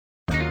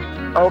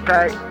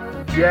Okay,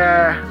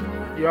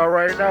 yeah, you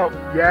already know,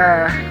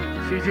 yeah.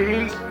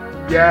 CGE,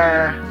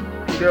 yeah.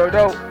 Still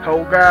dope,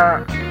 oh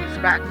God.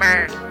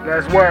 Smackman,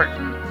 let's work.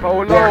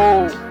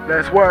 Polo,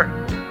 let's work.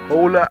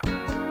 Hold up,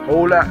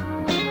 hold up,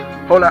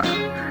 hold up.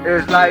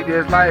 It's like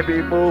this life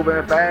be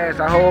moving fast.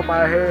 I hold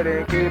my head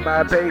and keep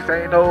my pace.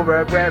 Ain't no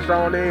regrets,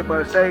 only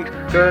mistakes.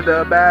 Cause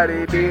the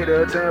body be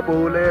the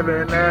temple,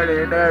 living,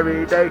 learning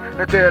every day.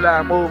 Until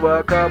I move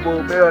a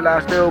couple mil, I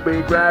still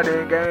be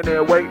grinding,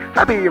 gaining weight.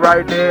 I be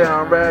right there,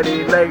 I'm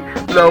ready late.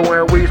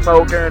 Blowing weed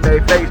smoke in they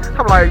face.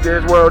 I'm like,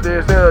 this world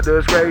is a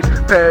disgrace.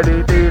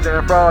 Petty thieves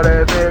and fraud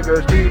ass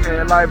niggas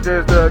cheating life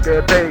just to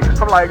get paid.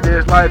 I'm like,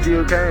 this life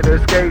you can't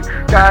escape.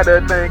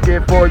 Gotta think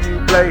it before you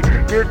play.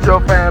 Get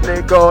your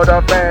family caught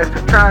up fast.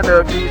 Trying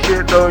to be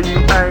shit though you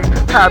ain't.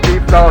 I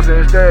be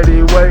flossing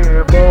steady,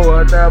 waiting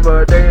for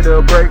another day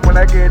to break. When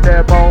I get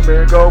that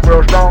moment, go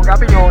real strong. I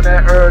be on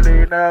that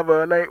early,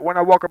 never late. When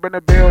I walk up in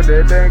the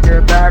building,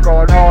 thinking back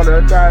on all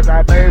the times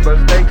I made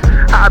mistakes.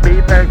 I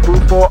be thankful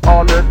for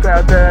all the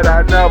times that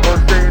I never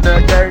seen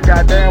again.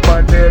 Goddamn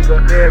a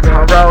nigga,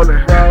 I'm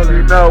rolling.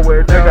 You know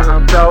it, nigga,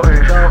 I'm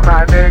floating.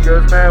 My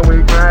niggas, man,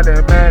 we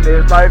grinding, man.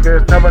 This life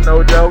is never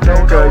no joke.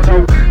 Cause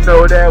you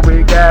know that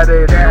we got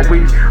it, and we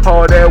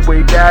all that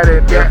we got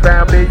it. Your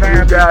family,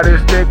 you gotta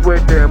stick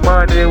with the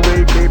money.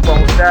 We keep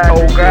on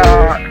stacking. Oh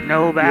God,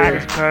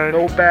 nobody's perfect.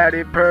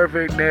 Nobody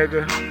perfect,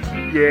 nigga.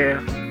 Yeah.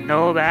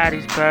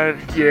 Nobody's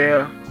perfect.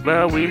 Yeah.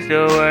 But we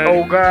still work.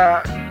 Oh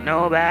God.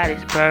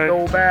 Nobody's perfect.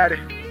 Nobody.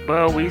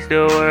 But we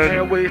still work.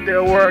 And we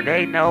still work.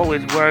 They know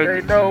it's worth.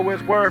 They know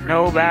it's worth.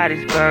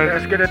 Nobody's perfect.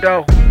 Let's get it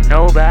though.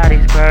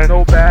 Nobody's perfect.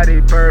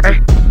 Nobody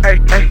perfect. Hey,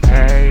 hey,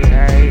 hey,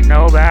 hey.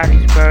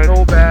 Nobody's perfect.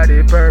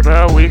 Nobody perfect.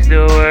 But we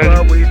still work.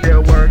 But we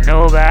still work.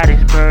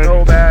 Nobody's perfect.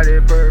 Nobody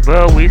perfect.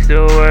 But we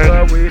still work.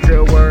 But we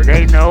still work.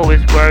 They know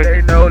it's worth.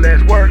 They know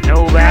let's work.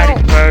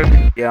 Nobody's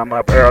perfect. Yeah, I'm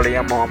up early,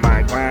 I'm on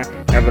my grind.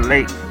 Never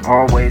late,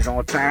 always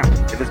on time.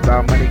 If it's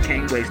about money,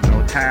 can't waste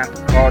no time.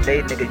 All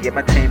day, nigga, yeah,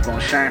 my team gon'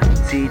 shine.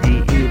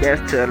 CGE,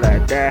 that's till I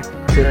die.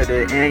 To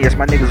the end, yes,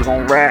 my niggas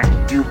gon' ride.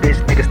 You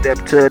bitch, nigga,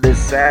 step to the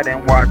side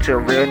and watch a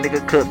real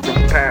nigga cook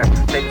them pies.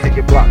 Niggas take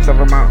your blocks, of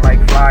them out like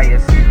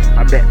flyers.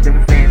 I bet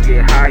them fans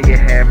get higher.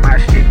 Had my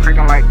shit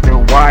cranking like the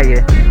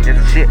wire.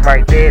 This shit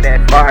right there,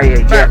 that fire,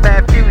 yeah.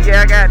 Bad few,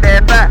 yeah, I got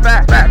that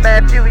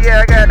bad few, yeah,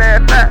 I got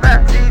that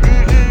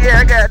CGE, yeah,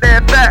 I got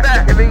that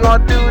if we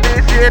gon' do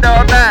this shit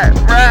all night,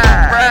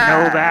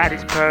 right.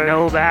 Nobody's perfect.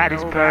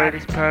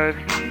 Nobody's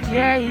perfect.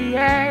 Yeah,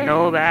 yeah.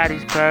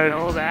 Nobody's perfect.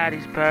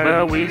 Nobody's perfect.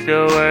 But we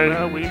still work.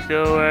 But we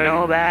still work.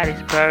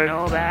 Nobody's perfect.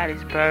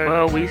 Nobody's perfect.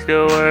 But we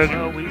still work.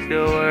 But we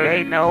still work.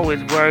 They know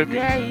it's worth it.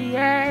 Yeah,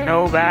 yeah.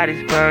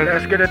 Nobody's perfect.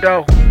 Let's get it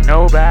though.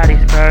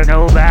 Nobody's perfect.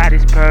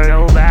 Nobody's perfect.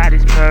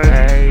 Nobody's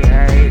perfect. Hey,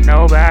 hey.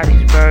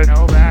 Nobody's perfect.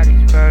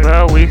 Nobody's perfect.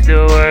 But we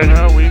still work.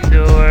 But we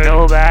still work.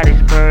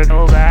 Nobody's perfect.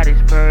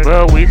 Nobody's perfect.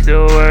 But we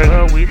still work.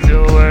 But we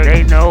still work.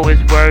 They know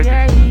it's worth it.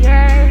 Yeah,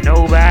 yeah.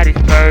 Nobody's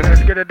perfect.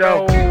 Let's get it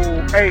though.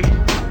 Hey,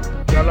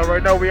 y'all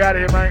already know we out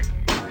of here, man.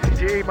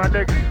 CGE, my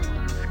nigga.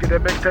 Let's get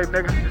that mixtape,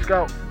 nigga. Let's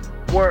go.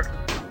 Work.